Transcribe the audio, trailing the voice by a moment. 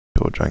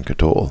or drank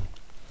at all,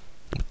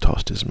 but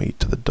tossed his meat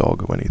to the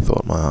dog when he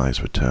thought my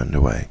eyes were turned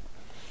away.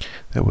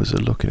 There was a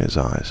look in his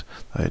eyes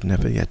I had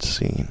never yet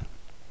seen,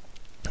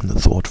 and the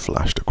thought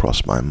flashed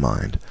across my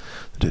mind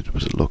that it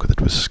was a look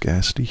that was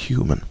scarcely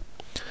human.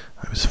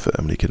 I was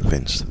firmly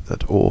convinced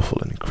that awful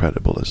and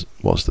incredible as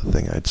was the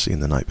thing I had seen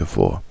the night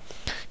before,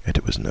 yet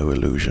it was no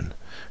illusion,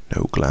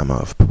 no glamour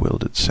of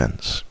bewildered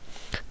sense.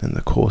 In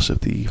the course of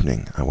the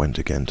evening I went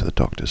again to the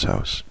doctor's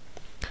house.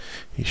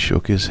 He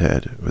shook his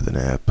head with an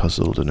air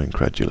puzzled and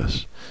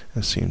incredulous,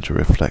 and seemed to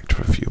reflect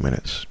for a few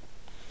minutes.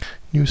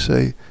 "You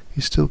say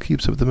he still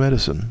keeps up the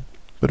medicine?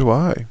 But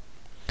why?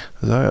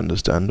 As I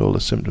understand, all the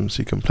symptoms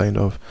he complained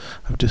of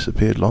have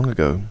disappeared long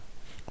ago.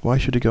 Why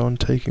should he go on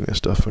taking this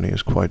stuff when he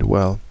is quite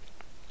well?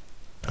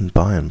 And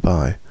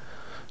by,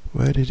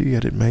 where did he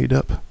get it made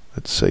up?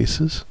 At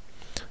Sace's?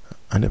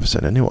 I never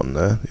sent anyone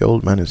there. The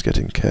old man is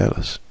getting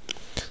careless.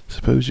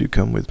 Suppose you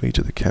come with me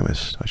to the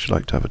chemist. I should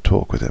like to have a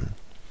talk with him."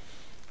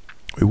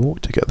 We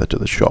walked together to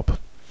the shop.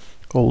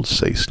 Old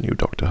Sace knew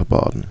Dr.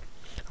 Habarden,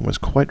 and was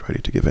quite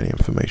ready to give any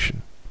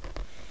information.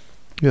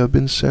 "You have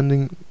been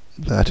sending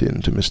that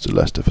in to Mr.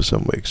 Lester for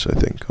some weeks, I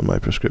think, on my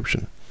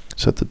prescription,"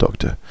 said the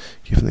doctor,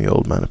 giving the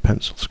old man a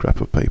pencil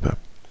scrap of paper.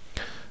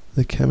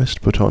 The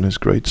chemist put on his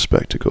great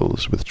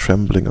spectacles with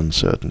trembling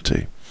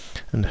uncertainty,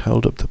 and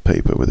held up the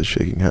paper with a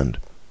shaking hand.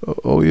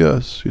 "Oh,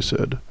 yes," he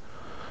said.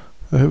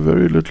 "I have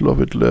very little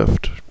of it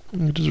left.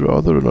 It is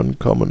rather an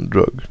uncommon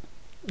drug,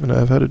 and I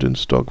have had it in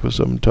stock for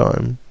some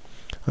time.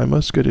 I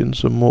must get in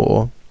some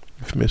more,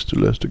 if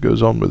Mr. Lester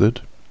goes on with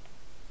it."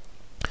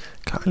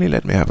 "Kindly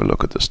let me have a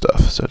look at the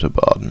stuff," said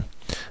Habarden,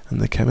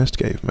 and the chemist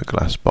gave him a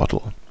glass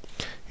bottle.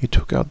 He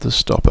took out the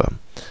stopper,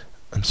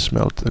 and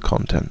smelt the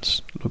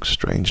contents, looked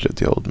strangely at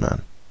the old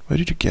man. "Where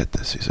did you get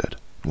this?" he said.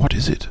 "What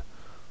is it?"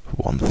 "For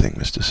one thing,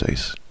 Mr.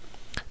 Sace,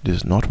 it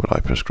is not what I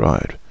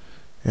prescribed.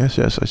 Yes,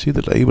 I see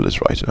the label is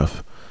right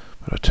enough,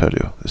 but I tell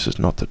you, this is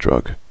not the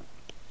drug."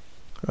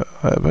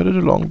 "I have had it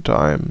a long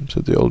time,"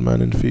 said the old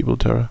man in feeble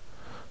terror.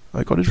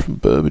 "I got it from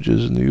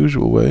Burbage's in the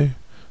usual way.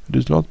 It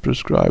is not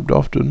prescribed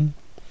often.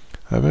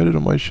 I have had it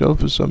on my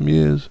shelf for some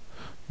years.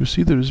 You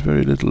see there is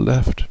very little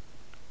left."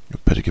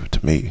 "You'd better give it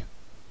to me,"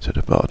 said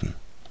Habarden.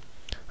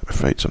 "I'm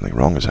afraid something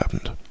wrong has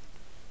happened."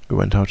 We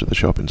went out of the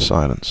shop in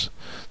silence,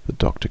 the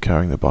doctor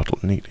carrying the bottle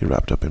neatly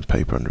wrapped up in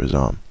paper under his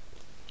arm.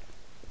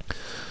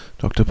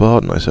 "Dr.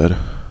 Barden," I said,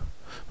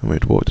 when we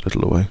had walked a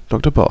little away.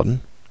 "Dr.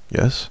 Barden?"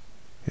 "Yes,"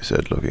 he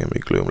said, looking at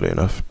me gloomily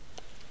enough.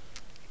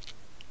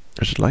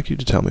 "I should like you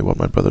to tell me what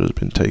my brother has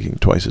been taking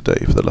twice a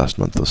day for the last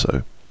month or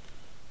so."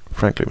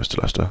 "Frankly, Mr.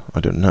 Lester,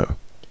 I don't know.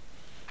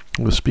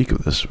 We'll speak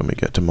of this when we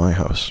get to my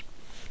house."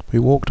 We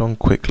walked on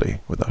quickly,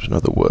 without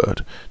another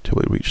word, till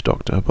we reached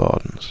Dr.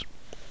 Habarden's.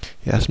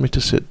 He asked me to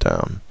sit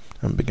down,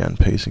 and began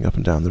pacing up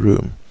and down the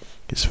room,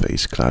 his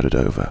face clouded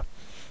over,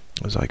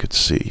 as I could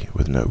see,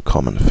 with no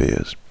common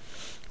fears.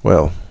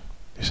 "Well,"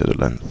 he said at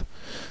length,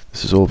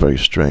 "this is all very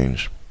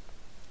strange.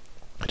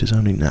 It is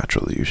only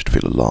natural that you should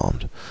feel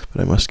alarmed,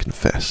 but I must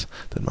confess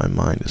that my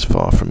mind is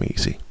far from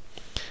easy.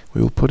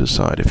 We will put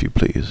aside, if you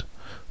please,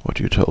 what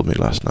you told me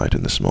last night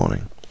and this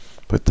morning,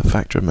 but the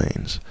fact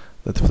remains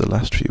that for the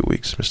last few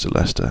weeks Mr.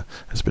 Lester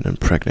has been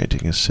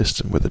impregnating his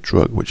system with a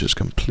drug which is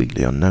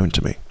completely unknown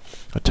to me.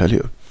 I tell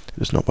you,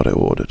 it is not what I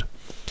ordered,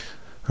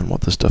 and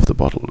what the stuff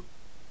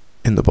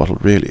in the bottle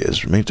really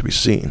is remains to be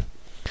seen."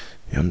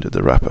 He undid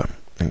the wrapper,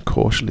 and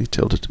cautiously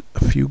tilted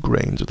a few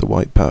grains of the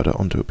white powder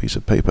onto a piece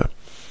of paper,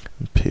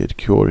 and peered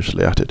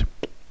curiously at it.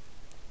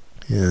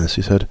 "Yes,"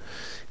 he said,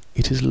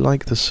 "it is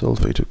like the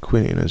sulphate of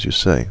quinine, as you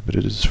say, but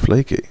it is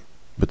flaky.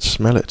 But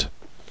smell it."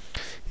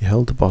 He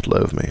held the bottle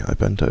over me. I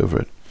bent over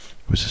it.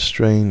 It was a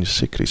strange,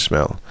 sickly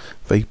smell,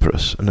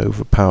 vaporous and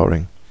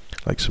overpowering,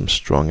 like some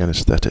strong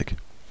anesthetic.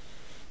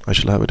 "I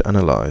shall have it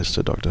analysed,"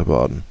 said Dr.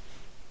 Habarden.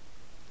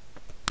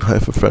 "I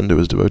have a friend who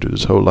has devoted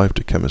his whole life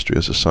to chemistry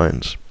as a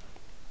science.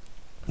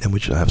 Then we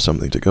shall have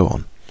something to go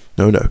on.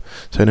 No,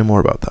 say no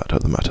more about that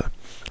other matter.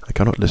 I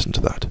cannot listen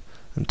to that,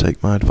 and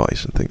take my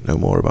advice and think no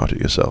more about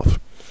it yourself.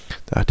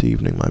 That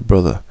evening my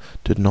brother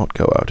did not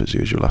go out as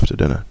usual after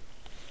dinner."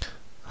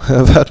 "I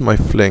have had my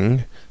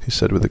fling," he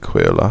said with a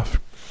queer laugh.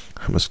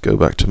 "I must go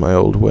back to my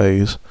old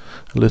ways.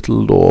 A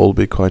little law will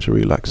be quite a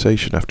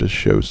relaxation after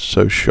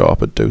so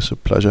sharp a dose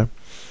of pleasure."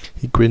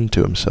 He grinned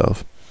to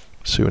himself.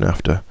 Soon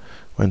after,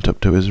 went up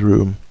to his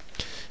room.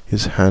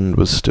 His hand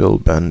was still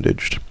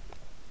bandaged.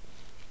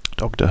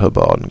 Dr.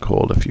 Habarden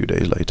called a few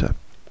days later.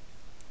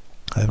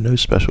 "I have no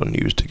special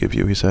news to give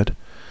you," he said.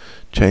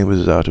 "Chambers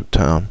is out of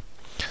town,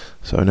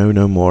 so I know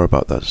no more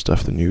about that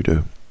stuff than you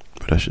do.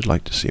 But I should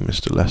like to see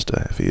Mr.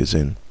 Lester, if he is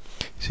in."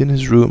 "He's in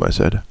his room," I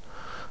said.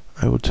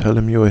 "I will tell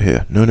him you are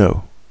here."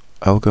 No,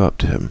 I'll go up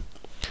to him.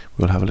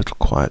 We'll have a little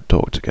quiet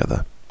talk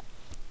together."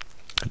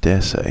 I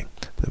dare say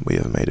that we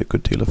have made a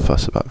good deal of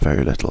fuss about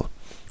very little,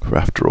 for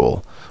after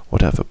all,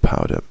 whatever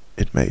powder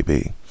it may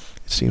be,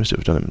 it seems to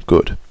have done him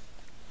good.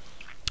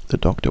 The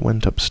doctor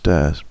went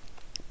upstairs,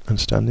 and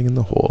standing in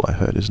the hall I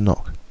heard his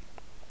knock,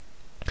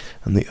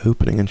 and the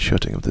opening and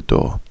shutting of the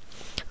door.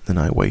 Then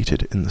I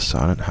waited in the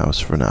silent house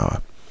for an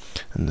hour.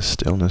 and the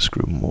stillness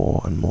grew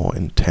more and more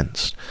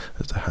intense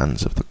as the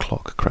hands of the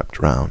clock crept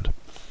round.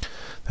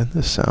 Then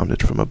there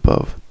sounded from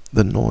above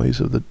the noise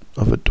of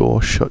a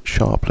door shut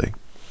sharply,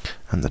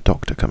 and the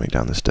doctor coming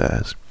down the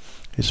stairs.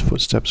 His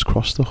footsteps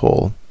crossed the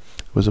hall.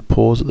 There was a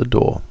pause at the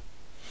door.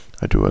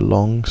 I drew a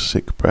long,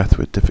 sick breath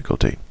with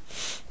difficulty,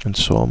 and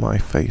saw my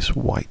face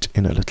white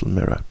in a little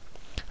mirror,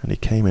 and he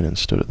came in and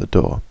stood at the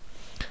door.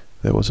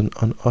 There was an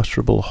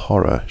unutterable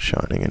horror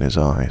shining in his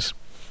eyes.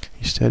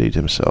 He steadied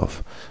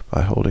himself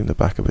by holding the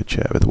back of a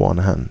chair with one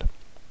hand.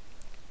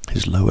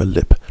 His lower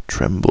lip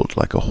trembled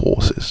like a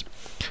horse's,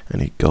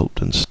 and he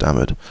gulped and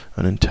stammered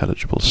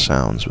unintelligible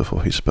sounds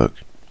before he spoke.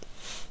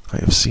 "I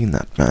have seen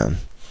that man,"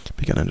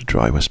 began in a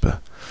dry whisper.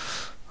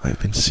 "I have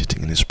been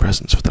sitting in his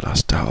presence for the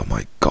last hour,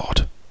 my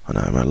God, and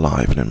I am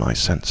alive and in my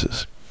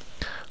senses.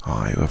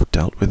 I, who have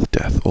dealt with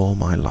death all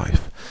my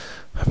life,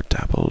 have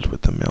dabbled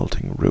with the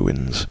melting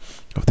ruins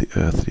of the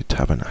earthly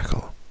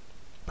tabernacle.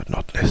 But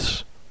not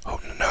this.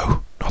 Oh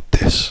no, not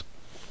this."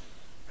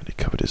 And he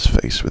covered his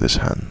face with his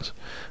hands,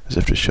 as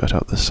if to shut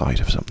out the sight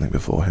of something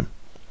before him.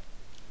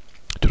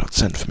 "Do not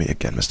send for me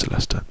again, Mr.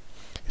 Lester,"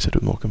 he said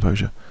with more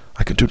composure.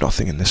 "I can do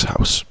nothing in this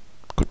house.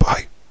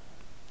 Goodbye."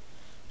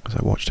 As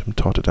I watched him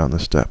totter down the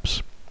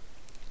steps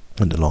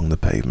and along the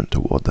pavement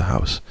toward the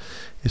house,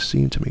 it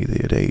seemed to me that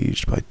he had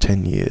aged by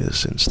 10 years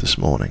since this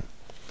morning.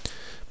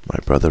 My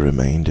brother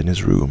remained in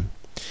his room.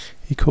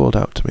 He called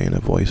out to me in a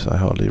voice I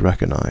hardly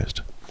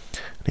recognized,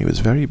 and he was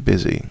very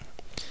busy.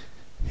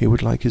 He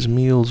would like his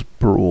meals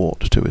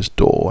brought to his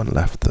door and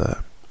left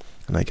there,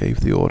 and I gave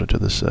the order to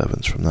the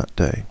servants from that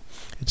day.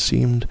 It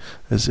seemed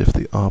as if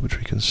the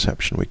arbitrary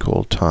conception we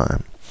call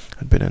time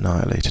had been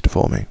annihilated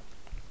for me.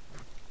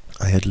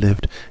 I had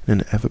lived in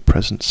an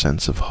ever-present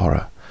sense of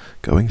horror,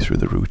 going through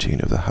the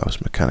routine of the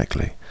house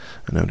mechanically,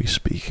 and only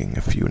speaking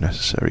a few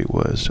necessary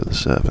words to the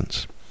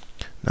servants.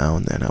 Now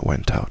and then I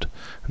went out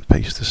and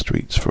paced the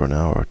streets for an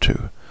hour or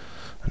two,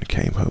 and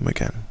came home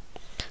again.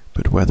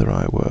 But whether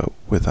I were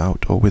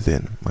without or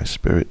within, my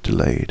spirit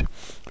delayed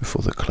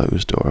before the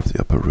closed door of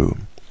the upper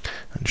room,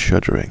 and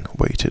shuddering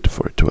waited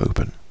for it to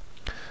open.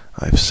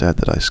 I have said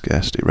that I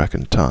scarcely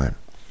reckoned time,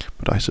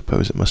 but I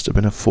suppose it must have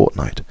been a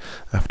fortnight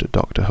after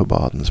Dr.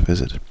 Hobbarden's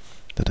visit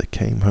that I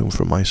came home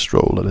from my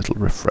stroll a little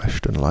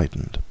refreshed and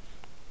lightened.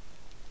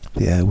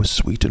 The air was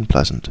sweet and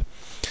pleasant,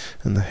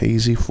 and the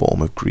hazy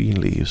form of green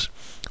leaves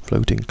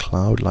floating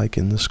cloud-like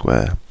in the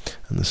square,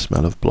 and the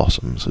smell of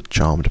blossoms had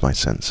charmed my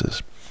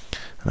senses,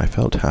 and I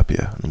felt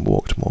happier and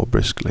walked more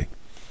briskly.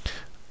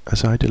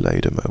 As I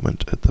delayed a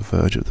moment at the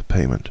verge of the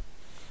pavement,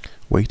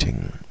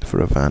 waiting for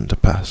a van to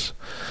pass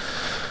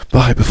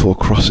by before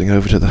crossing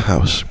over to the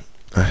house,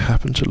 I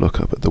happened to look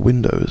up at the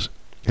windows,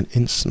 and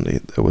instantly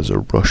there was a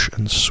rush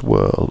and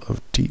swirl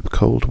of deep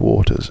cold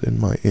waters in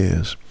my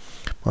ears.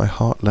 My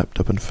heart leapt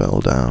up and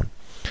fell down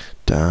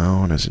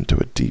as into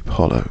a deep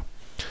hollow,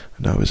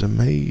 and I was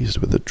amazed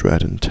with a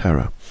dread and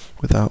terror,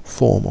 without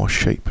form or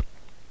shape.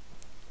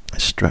 I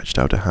stretched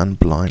out a hand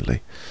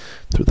blindly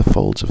through the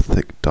folds of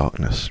thick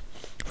darkness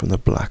from the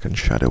black and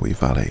shadowy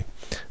valley,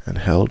 and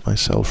held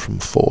myself from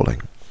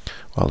falling,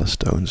 while the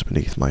stones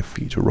beneath my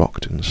feet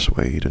rocked and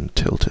swayed and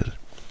tilted,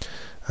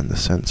 and the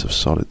sense of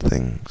solid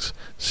things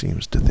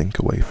seemed to think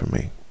away from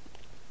me.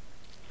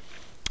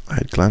 I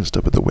had glanced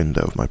up at the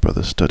window of my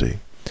brother's study,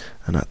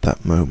 and at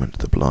that moment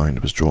the blind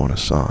was drawn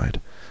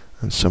aside,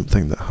 and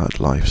something that had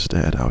life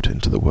stared out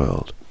into the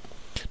world.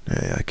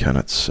 Nay, I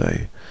cannot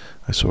say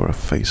I saw a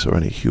face or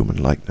any human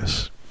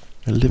likeness,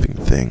 a living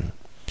thing.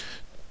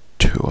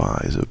 2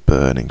 eyes of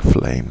burning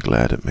flame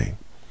glared at me,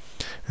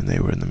 and they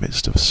were in the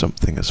midst of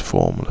something as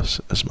formless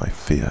as my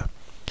fear,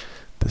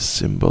 the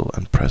symbol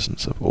and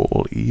presence of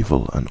all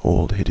evil and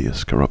all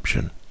hideous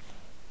corruption.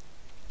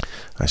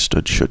 I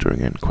stood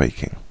shuddering and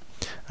quaking,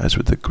 as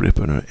with the grip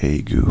of an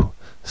ague,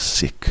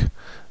 sick,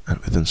 and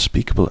with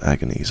unspeakable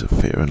agonies of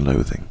fear and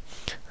loathing,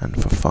 and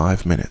for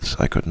 5 minutes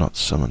I could not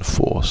summon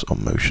force or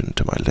motion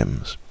to my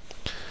limbs.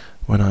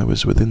 When I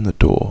was within the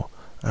door,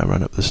 I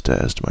ran up the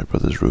stairs to my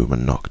brother's room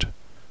and knocked.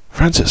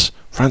 "Francis!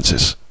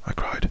 Francis!" I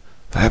cried.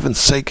 "For heaven's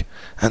sake,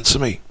 answer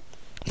me!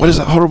 What is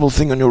that horrible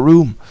thing on your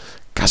room?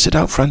 Cast it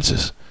out,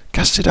 Francis!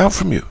 Cast it out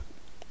from you!"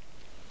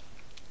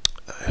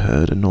 I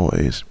heard a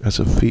noise as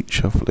of feet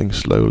shuffling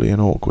slowly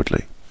and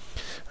awkwardly,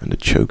 and a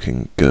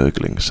choking,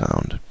 gurgling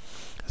sound,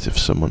 as if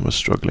someone was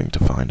struggling to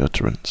find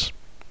utterance.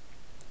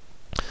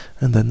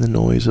 And then the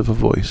noise of a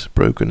voice,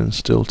 broken and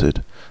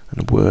stilted,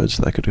 and words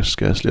that I could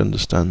scarcely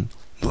understand.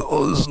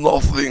 "There is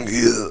nothing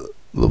here,"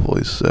 the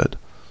voice said.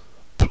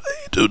 "Pray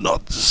do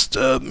not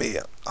disturb me.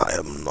 I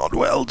am not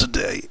well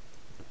today."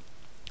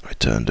 I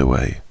turned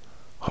away,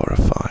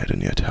 horrified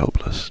and yet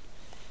helpless.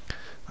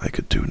 I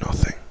could do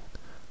nothing.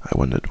 I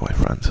wondered why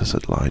Francis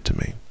had lied to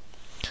me,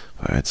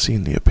 for I had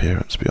seen the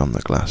appearance beyond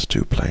the glass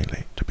too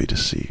plainly to be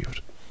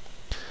deceived,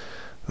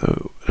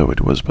 though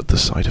it was but the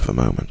sight of a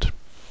moment,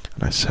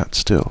 and I sat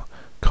still,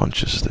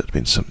 conscious that there had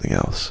been something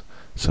else,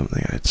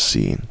 something I had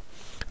seen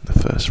in the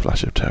first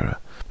flash of terror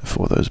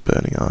before those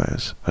burning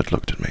eyes had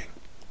looked at me.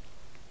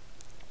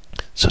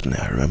 Suddenly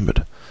I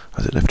remembered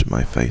As I lifted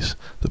my face,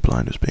 the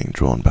blind was being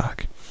drawn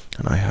back,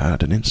 and I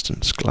had an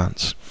instant's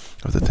glance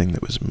of the thing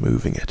that was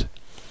moving it.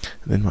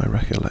 And in my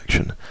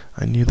recollection,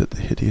 I knew that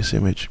the hideous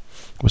image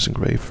was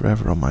engraved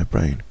forever on my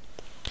brain.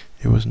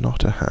 It was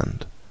not a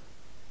hand.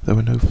 There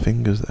were no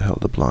fingers that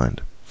held the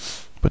blind,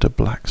 but a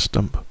black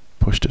stump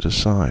pushed it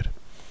aside.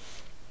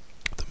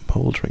 The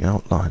mouldering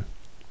outline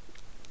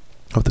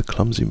of the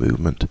clumsy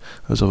movement,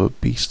 as of a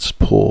beast's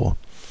paw,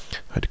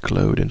 had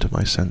glowed into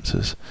my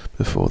senses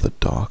before the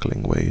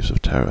darkling waves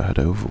of terror had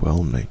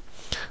overwhelmed me.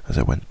 As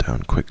I went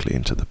down quickly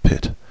into the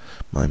pit,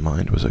 my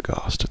mind was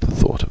aghast at the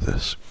thought of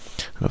this,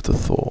 and of the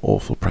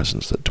awful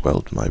presence that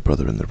dwelled my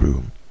brother in the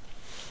room.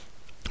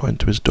 I went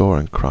to his door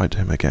and cried to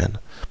him again,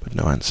 but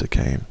no answer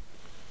came.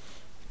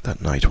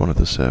 That night one of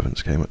the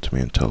servants came up to me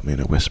and told me in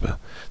a whisper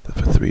that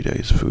for 3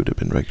 days food had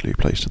been regularly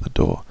placed at the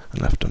door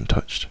and left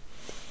untouched.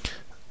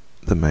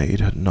 The maid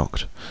had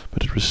knocked,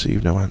 but had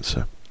received no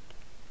answer.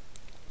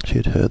 She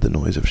had heard the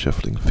noise of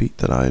shuffling feet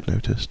that I had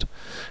noticed.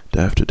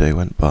 Day after day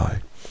went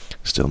by.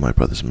 Still my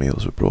brother's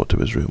meals were brought to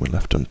his room and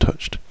left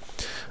untouched,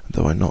 and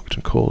though I knocked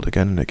and called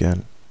again and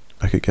again,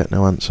 I could get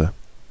no answer.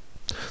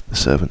 The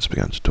servants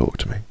began to talk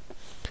to me.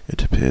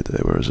 It appeared that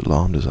they were as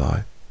alarmed as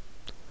I.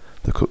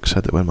 The cook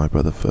said that when my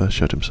brother first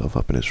shut himself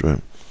up in his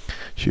room,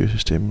 she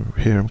used to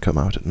hear him come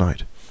out at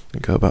night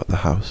and go about the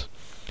house,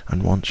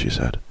 and once, she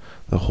said,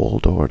 the hall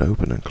door had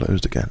opened and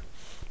closed again,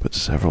 but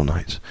several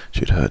nights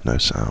she had heard no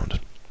sound.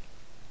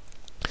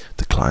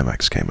 The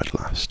climax came at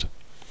last.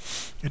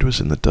 It was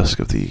in the dusk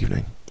of the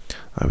evening.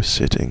 I was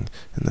sitting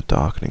in the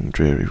darkening,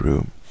 dreary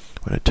room,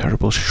 when a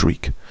terrible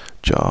shriek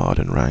jarred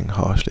and rang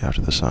harshly out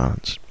of the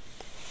silence.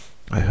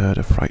 I heard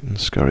a frightened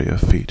scurry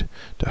of feet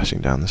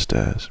dashing down the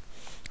stairs.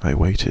 I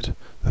waited.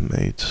 The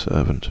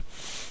maid-servant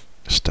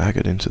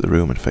staggered into the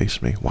room and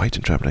faced me, white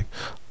and trembling.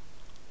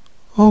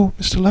 "Oh,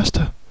 Mr.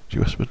 Lester," she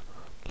whispered.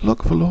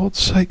 "Look, for Lord's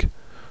sake!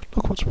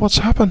 Look what's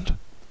happened!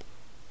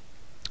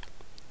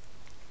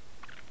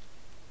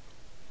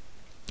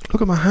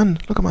 Look at my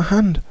hand! Look at my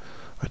hand!"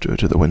 I drew her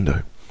to the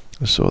window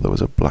and saw there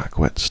was a black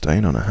wet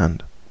stain on her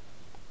hand.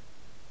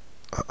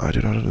 I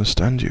do not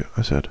understand you,"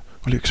 I said.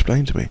 "Will you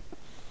explain to me?"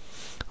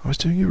 "I was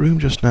doing your room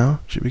just now,"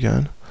 she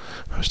began.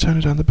 "I was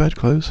turning down the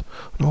bedclothes,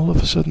 and all of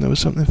a sudden there was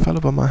something fell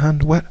upon my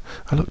hand, wet.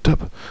 I looked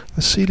up, and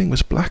the ceiling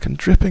was black and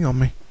dripping on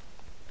me."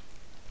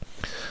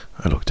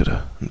 I looked at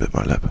her and bit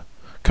my lip.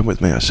 "Come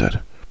with me," I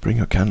said. "Bring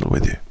your candle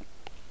with you."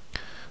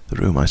 The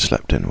room I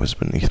slept in was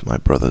beneath my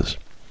brother's,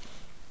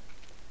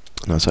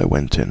 and as I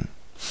went in,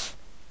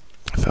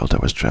 I felt I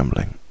was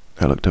trembling.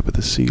 I looked up at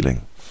the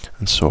ceiling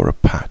and saw a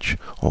patch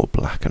all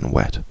black and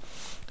wet,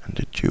 and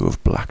a dew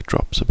of black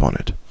drops upon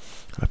it,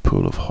 and a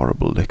pool of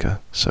horrible liquor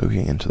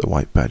soaking into the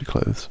white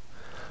bedclothes.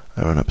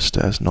 I ran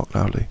upstairs and knocked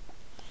loudly.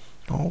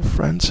 "Oh,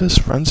 Francis,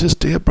 Francis,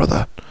 dear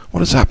brother, what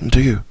has happened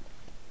to you?"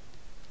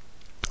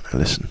 I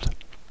listened.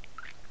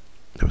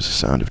 There was a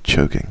sound of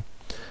choking,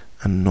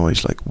 and a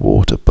noise like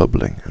water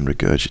bubbling and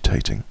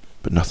regurgitating,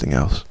 but nothing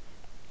else.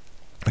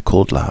 I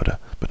called louder,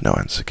 but no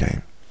answer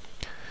came.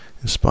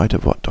 In spite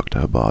of what Dr.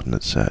 Hubbardin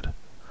had said,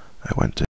 I went to